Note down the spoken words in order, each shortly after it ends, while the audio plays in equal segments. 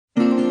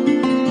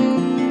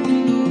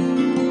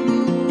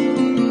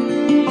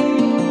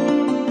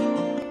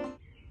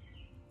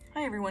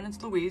everyone,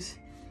 it's Louise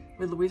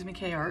with Louise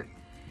McKay Art,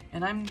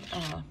 and I'm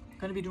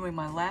going to be doing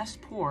my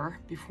last pour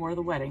before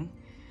the wedding.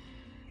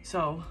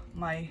 So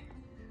my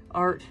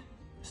art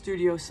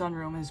studio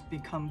sunroom has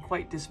become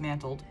quite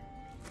dismantled,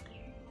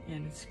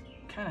 and it's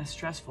kind of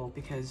stressful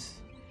because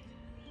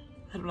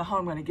I don't know how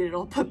I'm going to get it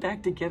all put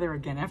back together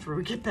again after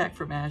we get back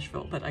from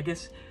Asheville, but I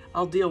guess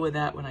I'll deal with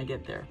that when I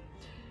get there.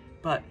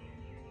 But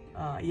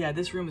yeah,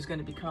 this room is going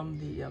to become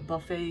the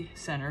buffet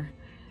center,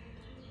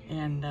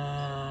 and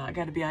I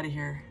got to be out of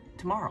here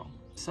tomorrow.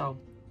 So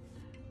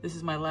this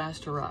is my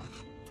last hurrah.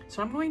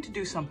 So I'm going to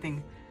do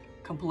something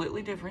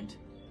completely different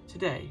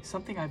today,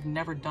 something I've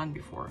never done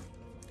before.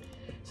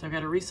 So I've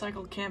got a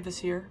recycled canvas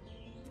here,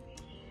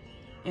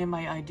 and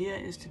my idea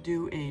is to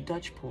do a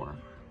Dutch pour.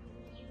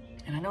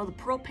 And I know the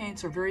pearl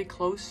paints are very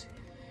close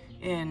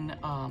in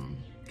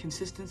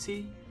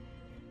consistency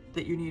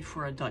that you need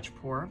for a Dutch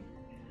pour.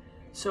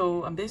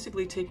 So I'm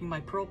basically taking my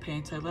pearl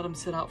paints, I let them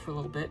sit out for a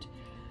little bit.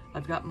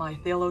 I've got my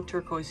phthalo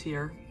turquoise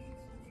here,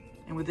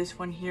 and with this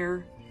one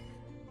here,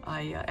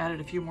 I added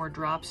a few more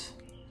drops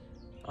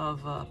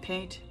of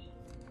paint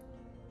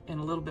and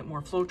a little bit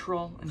more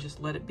Floetrol and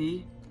just let it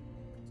be.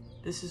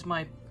 This is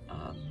my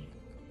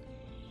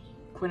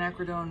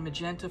quinacridone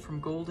magenta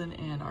from Golden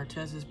and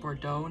Artez's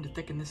Bordeaux, and to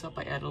thicken this up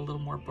I added a little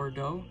more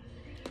Bordeaux.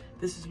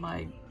 This is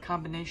my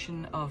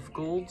combination of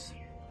golds,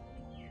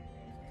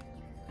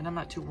 and I'm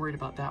not too worried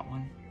about that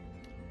one.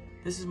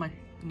 This is my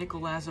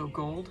Nicolazzo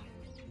Gold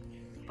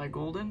by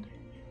Golden.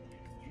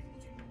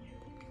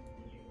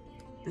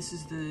 This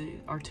is the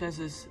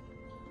Artez's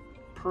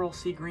Pearl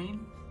Sea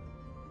Green.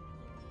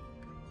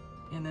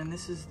 And then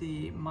this is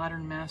the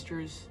Modern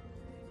Masters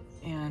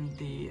and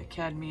the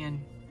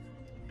Cadmium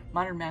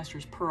Modern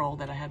Masters Pearl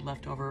that I had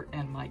left over,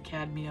 and my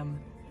Cadmium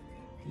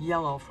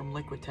Yellow from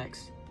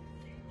Liquitex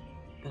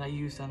that I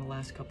used on the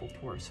last couple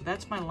pours. So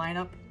that's my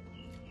lineup.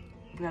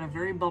 I've got a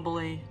very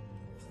bubbly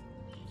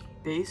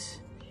base,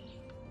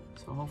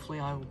 so hopefully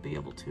I will be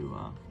able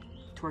to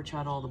torch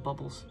out all the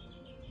bubbles.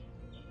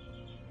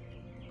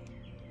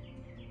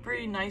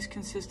 Very nice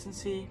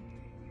consistency.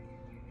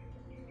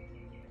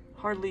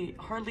 Hardly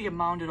a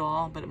mound at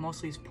all, but it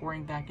mostly is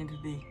pouring back into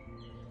the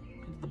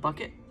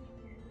bucket.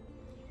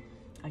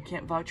 I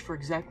can't vouch for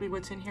exactly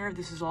what's in here.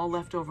 This is all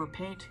leftover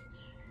paint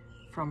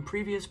from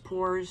previous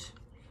pours.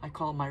 I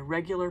call it my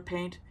regular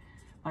paint.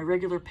 My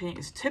regular paint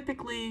is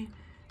typically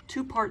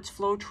 2 parts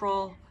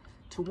Floetrol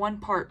to 1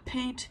 part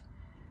paint.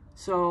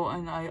 So,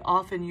 and I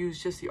often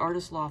use just the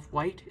Artist Loft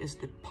White as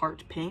the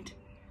part paint.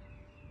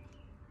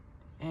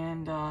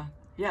 And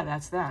yeah,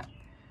 that's that.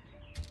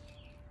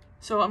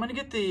 So I'm gonna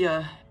get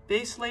the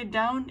base laid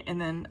down,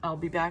 and then I'll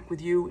be back with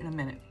you in a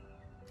minute.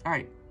 All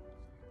right.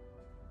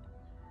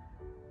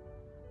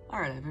 All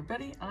right,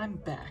 everybody, I'm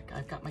back.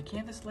 I've got my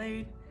canvas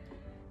laid.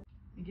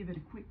 Let me give it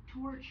a quick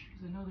torch,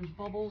 because I know there's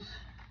bubbles.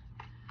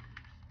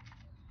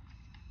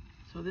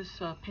 So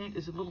this paint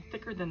is a little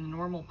thicker than the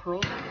normal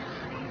pearl.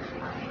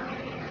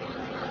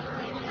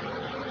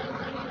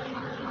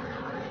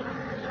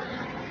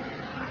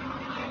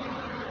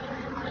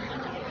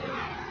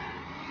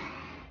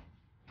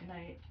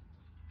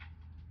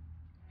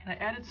 And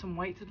I added some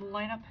white to the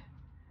lineup,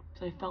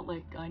 so I felt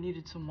like I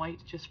needed some white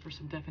just for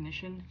some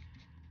definition.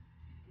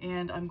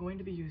 And I'm going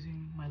to be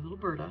using my little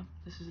Berta.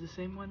 This is the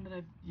same one that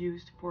I've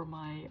used for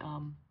my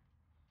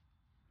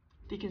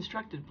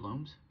deconstructed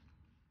blooms.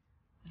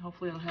 And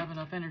hopefully I'll have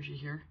enough energy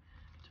here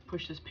to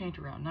push this paint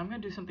around. Now I'm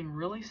going to do something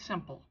really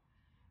simple,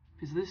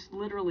 because this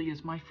literally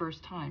is my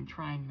first time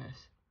trying this.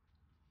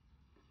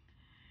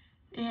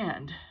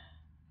 And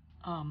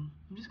I'm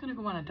just going to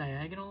go on a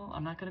diagonal.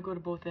 I'm not going to go to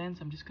both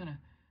ends. I'm just going to,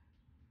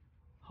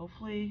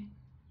 hopefully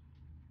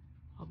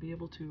I'll be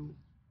able to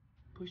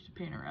push the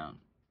paint around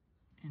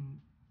and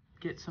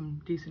get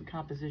some decent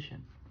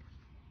composition.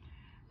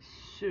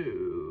 So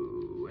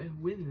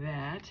with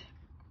that,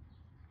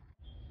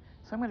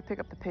 so I'm going to pick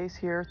up the pace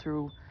here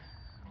through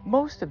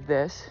most of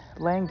this,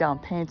 laying down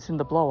paints in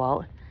the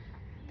blowout,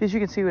 because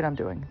you can see what I'm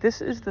doing.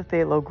 This is the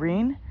phthalo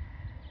green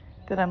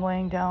that I'm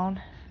laying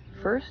down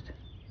first.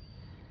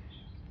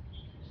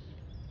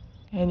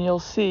 And you'll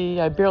see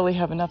I barely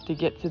have enough to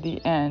get to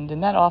the end,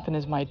 and that often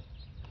is my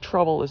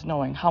trouble, is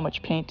knowing how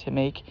much paint to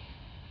make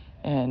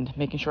and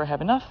making sure I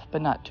have enough,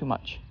 but not too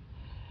much.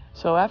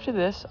 So after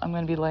this, I'm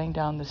going to be laying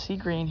down the sea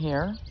green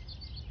here.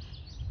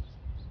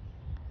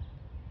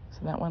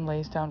 So that one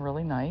lays down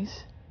really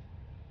nice.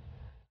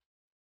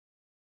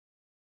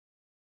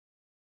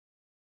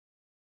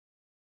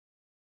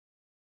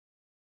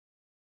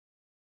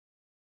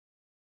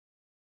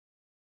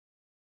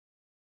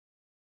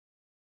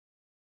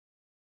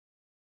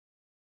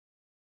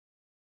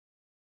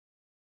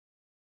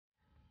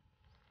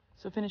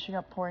 So finishing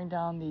up pouring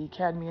down the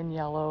cadmium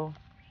yellow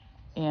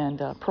and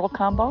pearl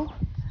combo.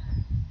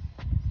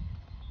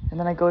 And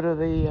then I go to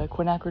the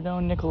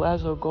quinacridone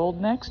Nicolazzo Gold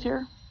next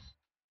here.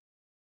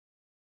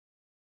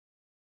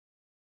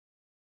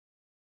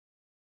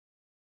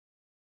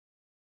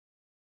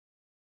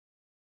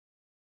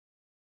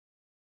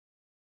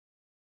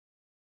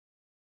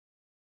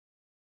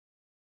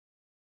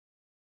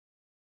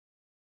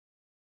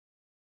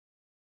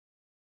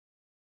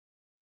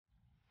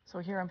 So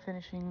here I'm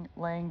finishing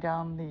laying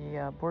down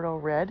the Bordeaux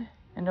red,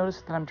 and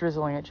notice that I'm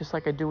drizzling it just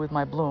like I do with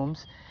my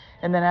blooms.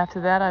 And then after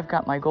that I've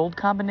got my gold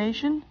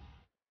combination.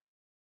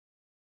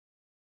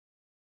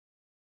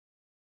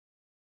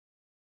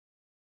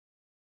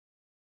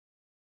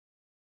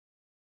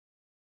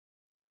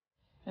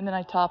 And then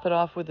I top it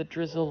off with a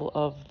drizzle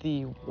of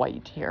the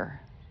white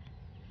here.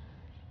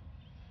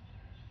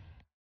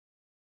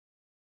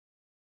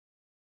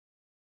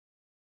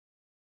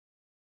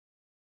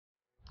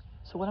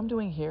 So what I'm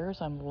doing here is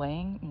I'm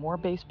laying more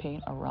base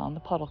paint around the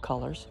puddle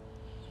colors.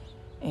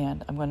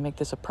 And I'm going to make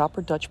this a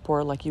proper Dutch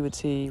pour like you would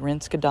see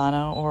Rinse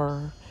Gadana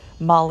or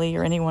Molly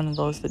or any one of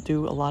those that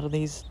do a lot of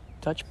these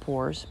Dutch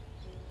pours.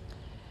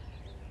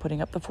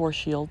 Putting up the 4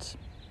 shields.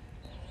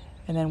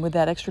 And then with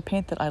that extra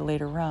paint that I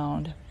laid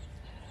around,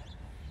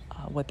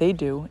 what they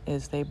do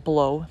is they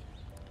blow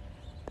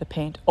the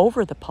paint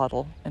over the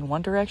puddle in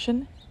one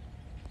direction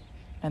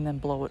and then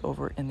blow it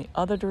over in the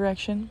other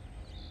direction.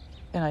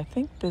 And I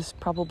think this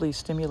probably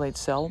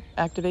stimulates cell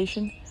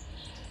activation,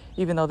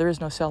 even though there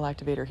is no cell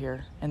activator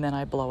here, and then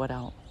I blow it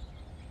out.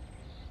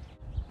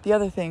 The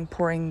other thing,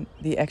 pouring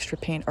the extra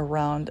paint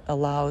around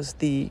allows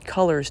the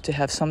colors to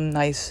have some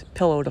nice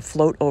pillow to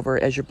float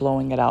over as you're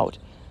blowing it out.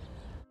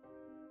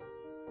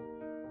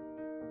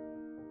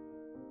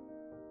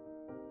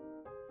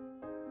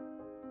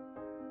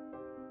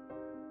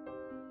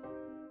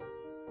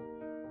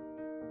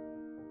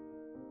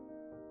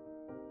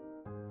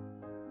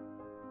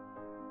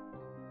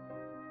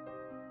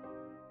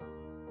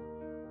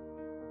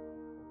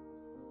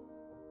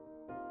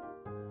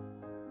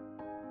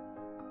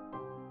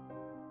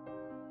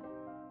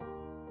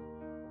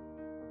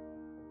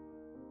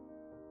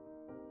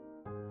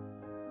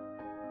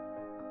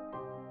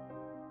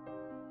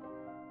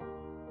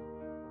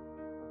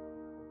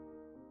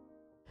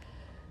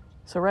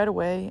 So right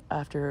away,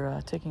 after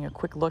taking a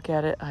quick look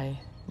at it, I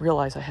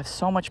realized I have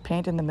so much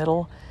paint in the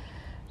middle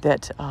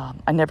that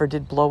I never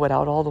did blow it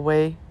out all the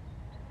way.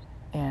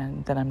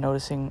 And then I'm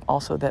noticing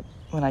also that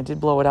when I did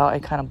blow it out, I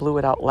kind of blew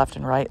it out left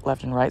and right,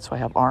 so I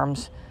have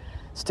arms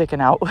sticking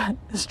out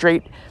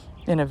straight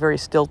in a very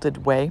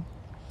stilted way.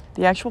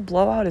 The actual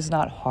blowout is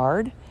not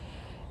hard.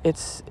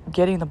 It's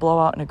getting the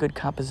blowout in a good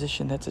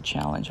composition that's a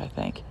challenge, I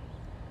think.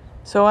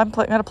 So I'm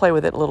going to play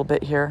with it a little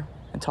bit here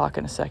and talk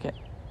in a second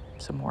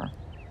some more.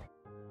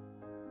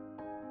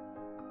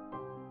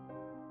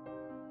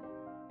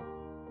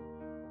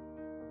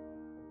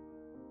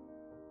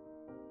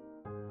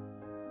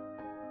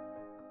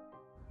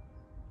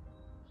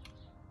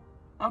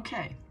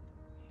 Okay.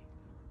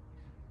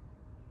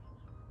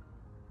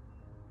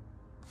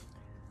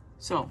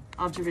 So,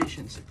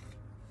 observations.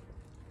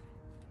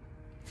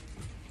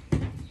 The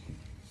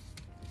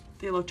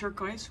yellow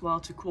turquoise, while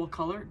it's a cool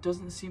color,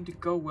 doesn't seem to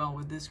go well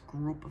with this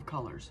group of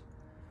colors.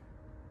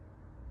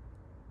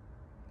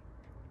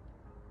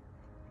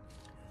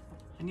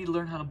 I need to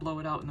learn how to blow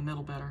it out in the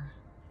middle better.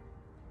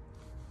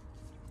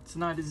 It's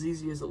not as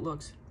easy as it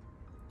looks.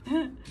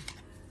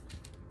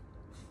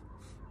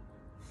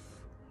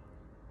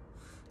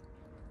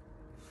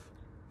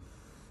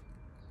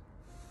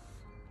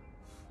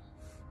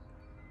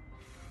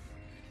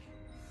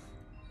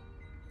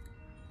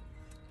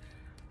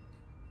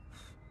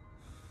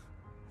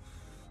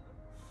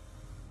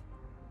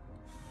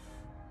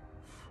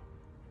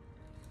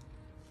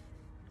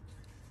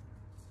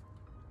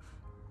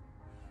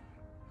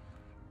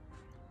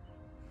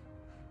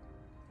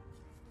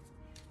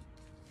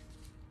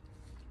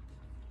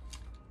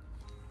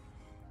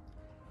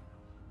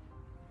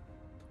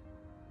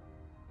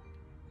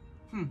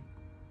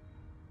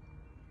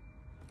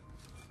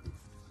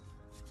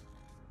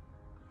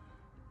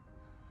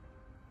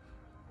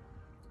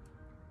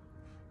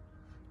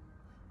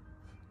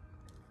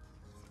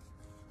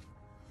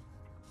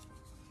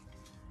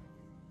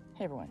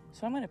 Hey everyone,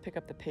 so I'm going to pick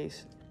up the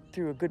pace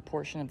through a good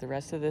portion of the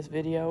rest of this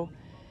video.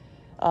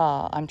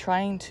 I'm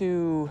trying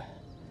to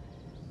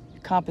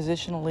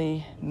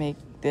compositionally make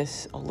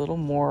this a little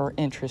more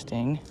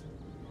interesting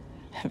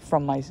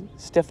from my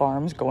stiff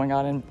arms going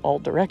out in all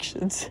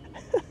directions.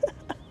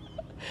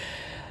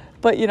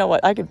 But you know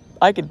what,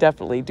 I could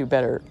definitely do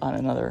better on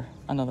another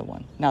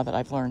one now that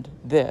I've learned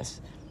this.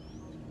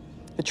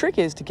 The trick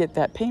is to get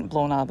that paint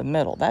blown out of the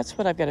middle. That's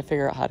what I've got to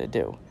figure out how to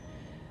do.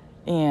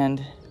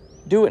 And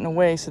do it in a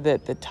way so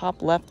that the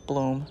top left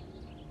bloom,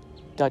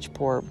 Dutch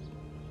pour,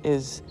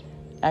 is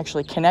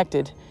actually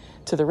connected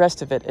to the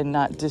rest of it and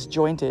not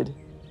disjointed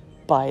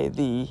by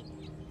the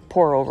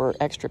pour over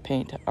extra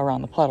paint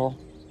around the puddle.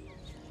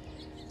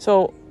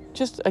 So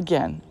just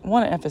again, I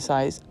want to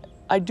emphasize,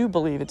 I do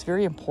believe it's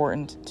very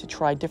important to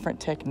try different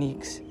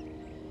techniques,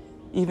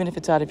 even if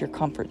it's out of your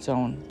comfort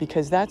zone,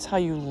 because that's how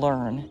you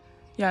learn.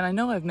 Yeah, and I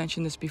know I've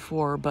mentioned this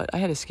before, but I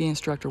had a ski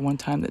instructor one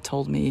time that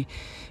told me,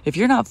 if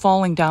you're not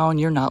falling down,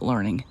 you're not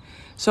learning.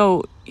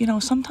 So, you know,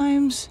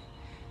 sometimes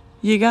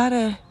you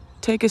gotta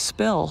take a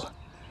spill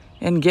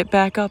and get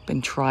back up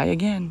and try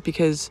again,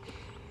 because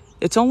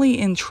it's only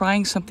in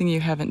trying something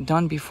you haven't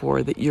done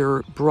before that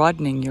you're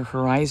broadening your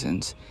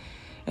horizons.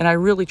 And I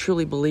really,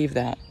 truly believe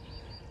that.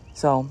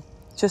 So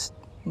just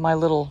my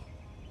little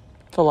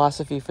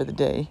philosophy for the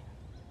day.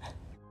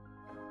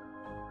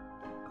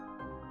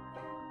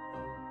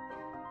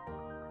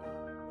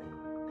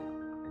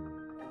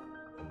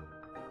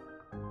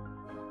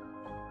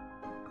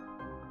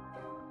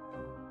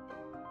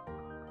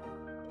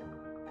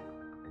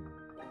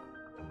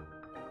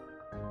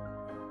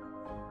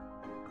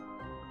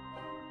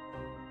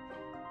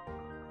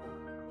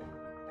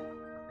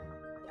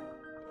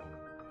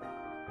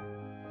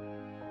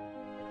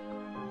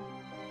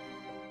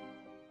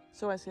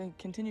 So as I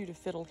continue to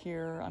fiddle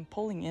here, I'm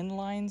pulling in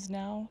lines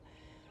now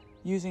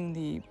using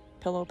the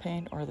pillow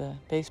paint or the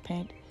base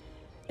paint.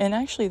 And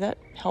actually that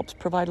helps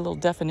provide a little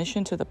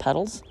definition to the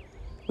petals,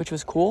 which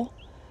was cool.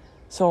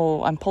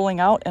 So I'm pulling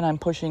out and I'm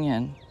pushing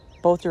in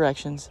both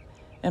directions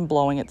and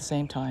blowing at the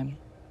same time,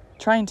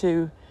 trying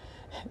to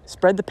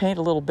spread the paint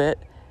a little bit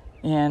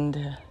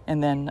and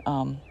then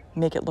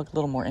make it look a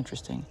little more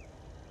interesting.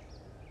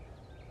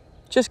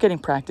 Just getting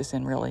practice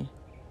in, really.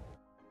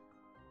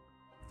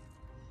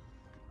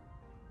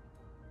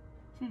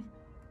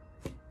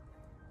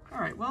 All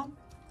right, well,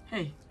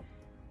 hey,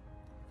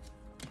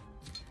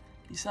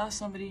 you saw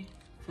somebody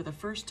for the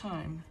first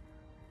time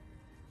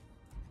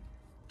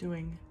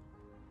doing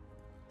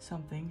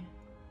something.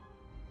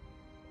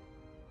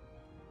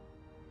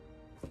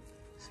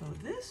 So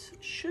this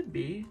should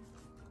be,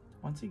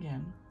 once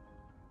again,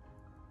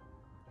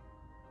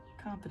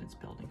 confidence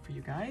building for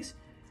you guys.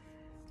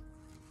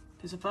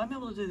 Because if I'm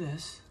able to do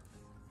this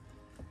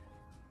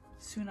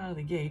soon out of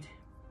the gate,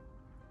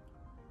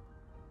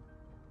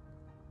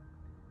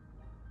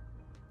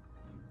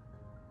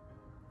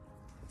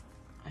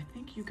 I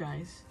think you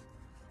guys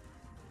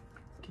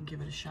can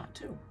give it a shot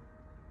too.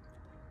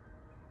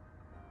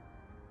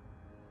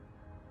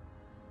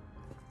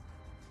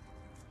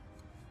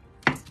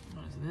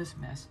 What is this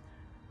mess?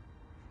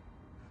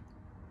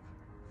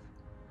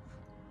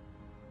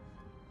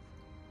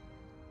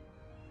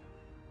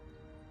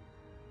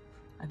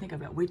 I think I've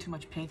got way too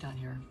much paint on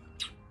here.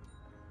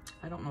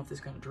 I don't know if this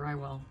is going to dry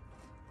well.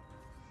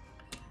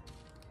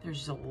 There's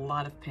just a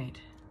lot of paint.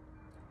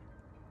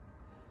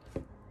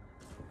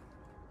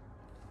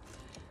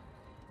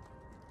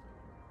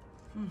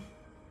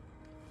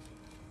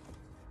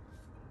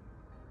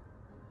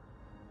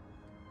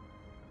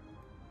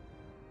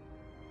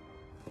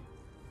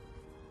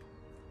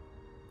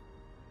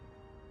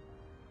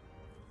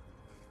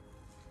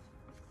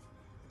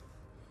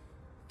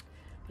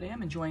 But I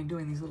am enjoying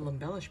doing these little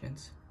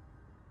embellishments.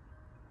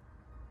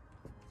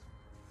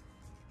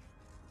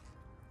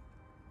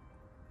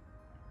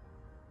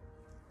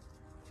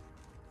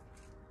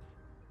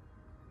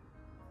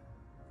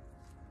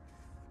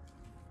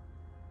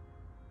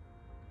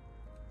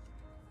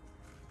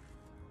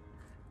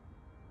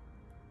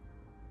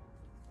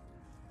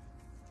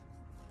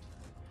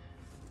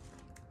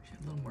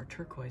 A little more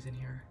turquoise in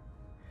here.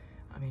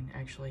 I mean,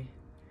 actually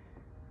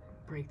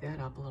break that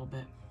up a little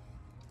bit.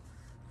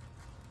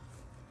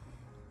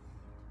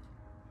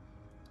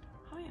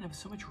 How do I have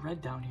so much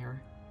red down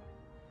here?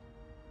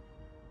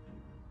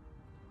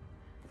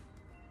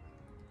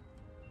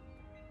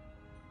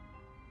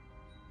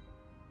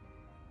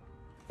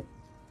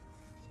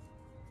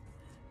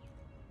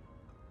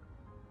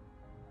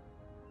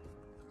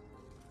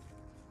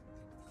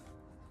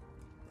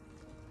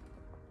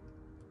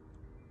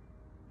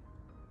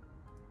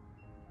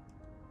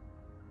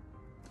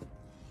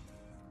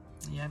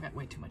 Yeah, I've got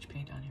way too much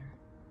paint on here.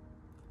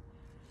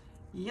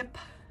 Yep.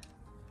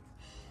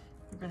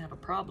 We're gonna have a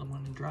problem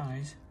when it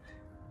dries.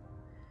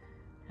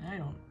 And I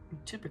don't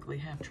typically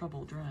have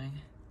trouble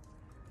drying.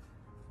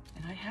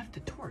 And I have to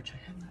torch. I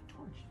have not torched.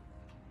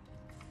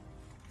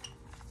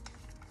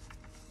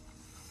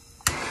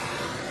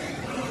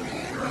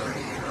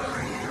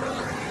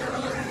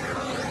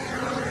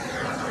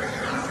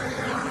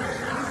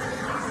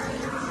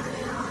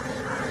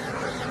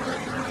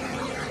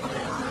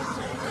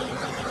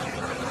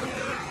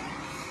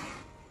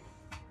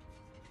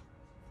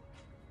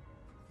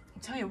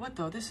 Tell you what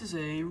though, this is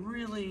a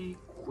really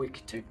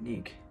quick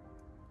technique.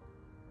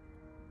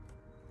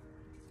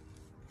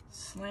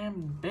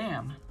 Slam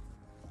bam.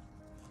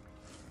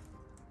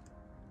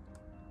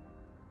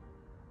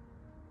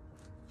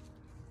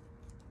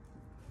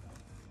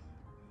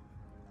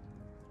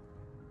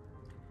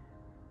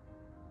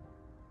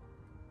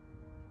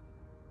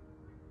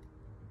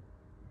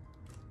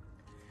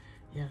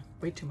 Yeah,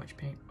 way too much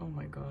paint. Oh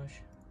my gosh.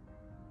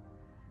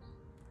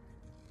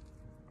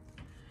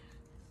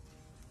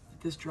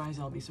 If this dries,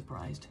 I'll be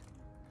surprised.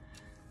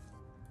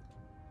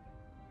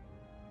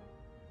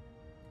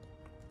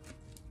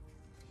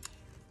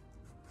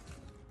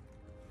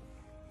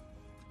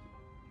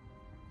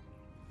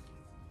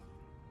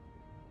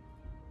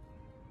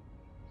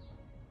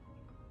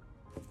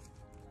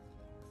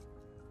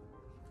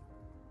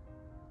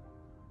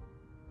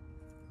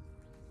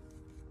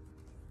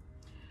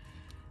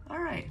 All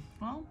right,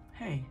 well,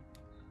 hey,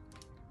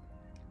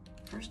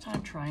 first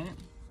time trying it.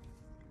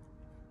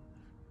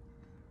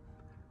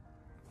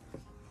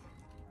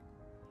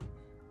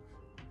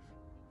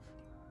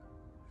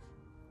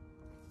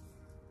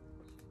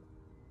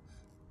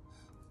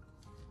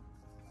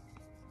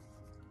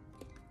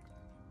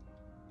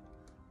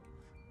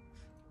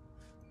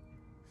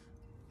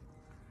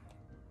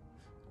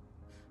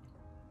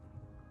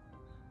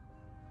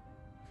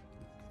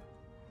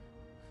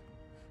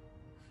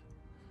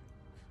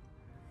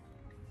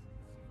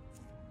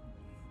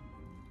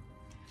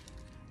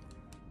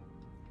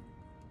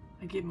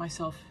 I give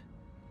myself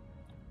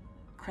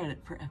credit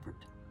for effort.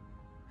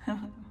 It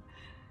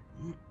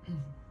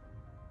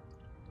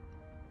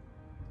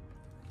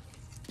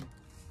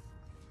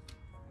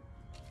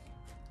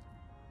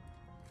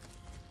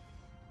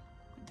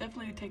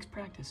definitely takes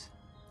practice.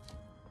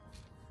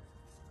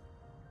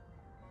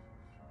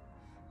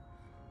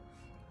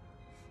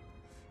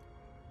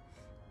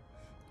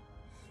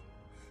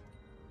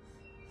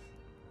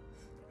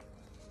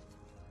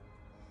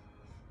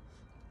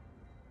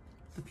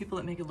 The people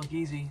that make it look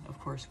easy, of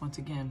course, once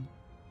again,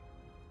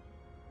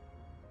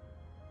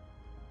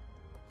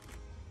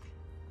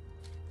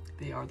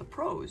 they are the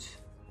pros.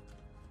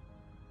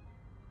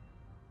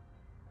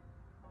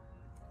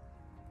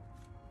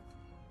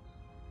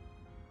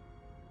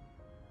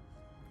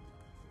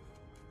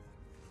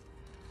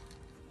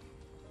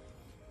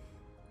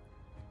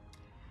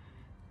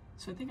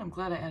 So I think I'm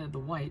glad I added the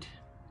white,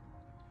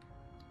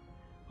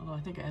 although I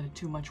think I added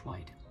too much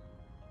white.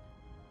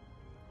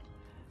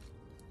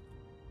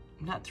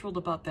 I'm not thrilled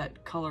about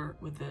that color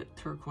with the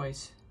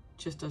turquoise. It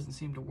just doesn't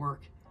seem to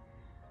work.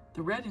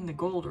 The red and the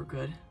gold are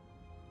good.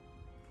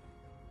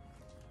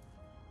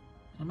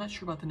 I'm not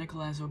sure about the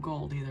Nicolazo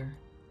gold either.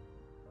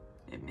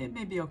 It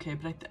may be okay,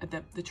 but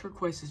the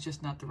turquoise is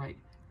just not the right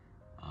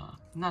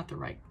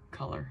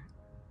color.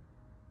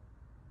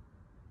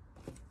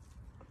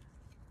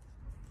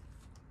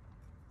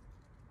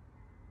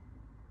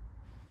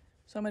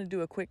 So I'm going to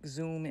do a quick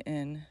zoom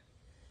in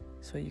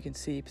so you can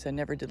see, because I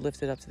never did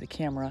lift it up to the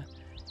camera,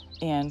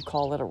 and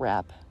call it a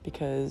wrap,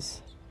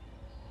 because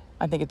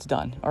I think it's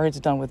done, or it's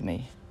done with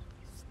me.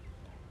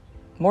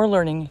 More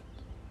learning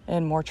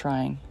and more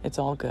trying. It's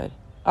all good.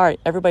 All right,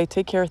 everybody,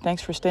 take care.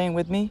 Thanks for staying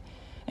with me,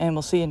 and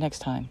we'll see you next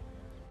time.